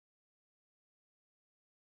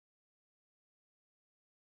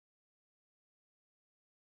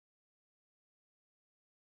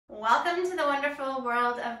Welcome to the wonderful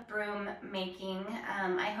world of broom making.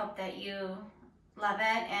 I hope that you love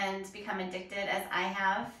it and become addicted as I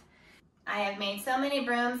have. I have made so many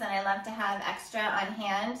brooms and I love to have extra on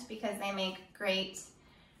hand because they make great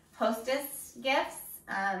hostess gifts.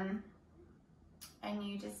 And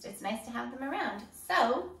it's nice to have them around.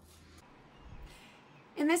 So,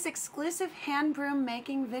 in this exclusive hand broom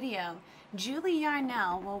making video, Julie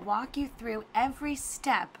Yarnell will walk you through every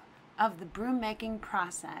step of the broom making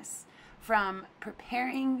process, from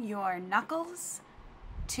preparing your knuckles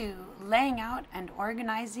to laying out and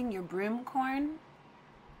organizing your broom corn,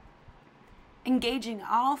 engaging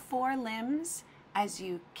all four limbs as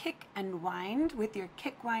you kick and wind with your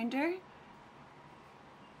kick winder,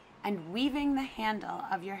 and weaving the handle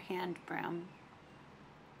of your hand broom.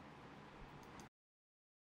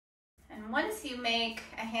 and once you make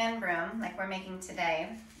a hand broom like we're making today,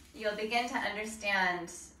 you'll begin to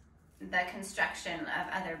understand the construction of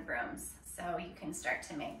other brooms. So you can start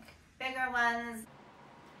to make bigger ones.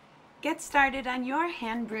 Get started on your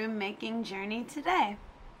hand broom making journey today.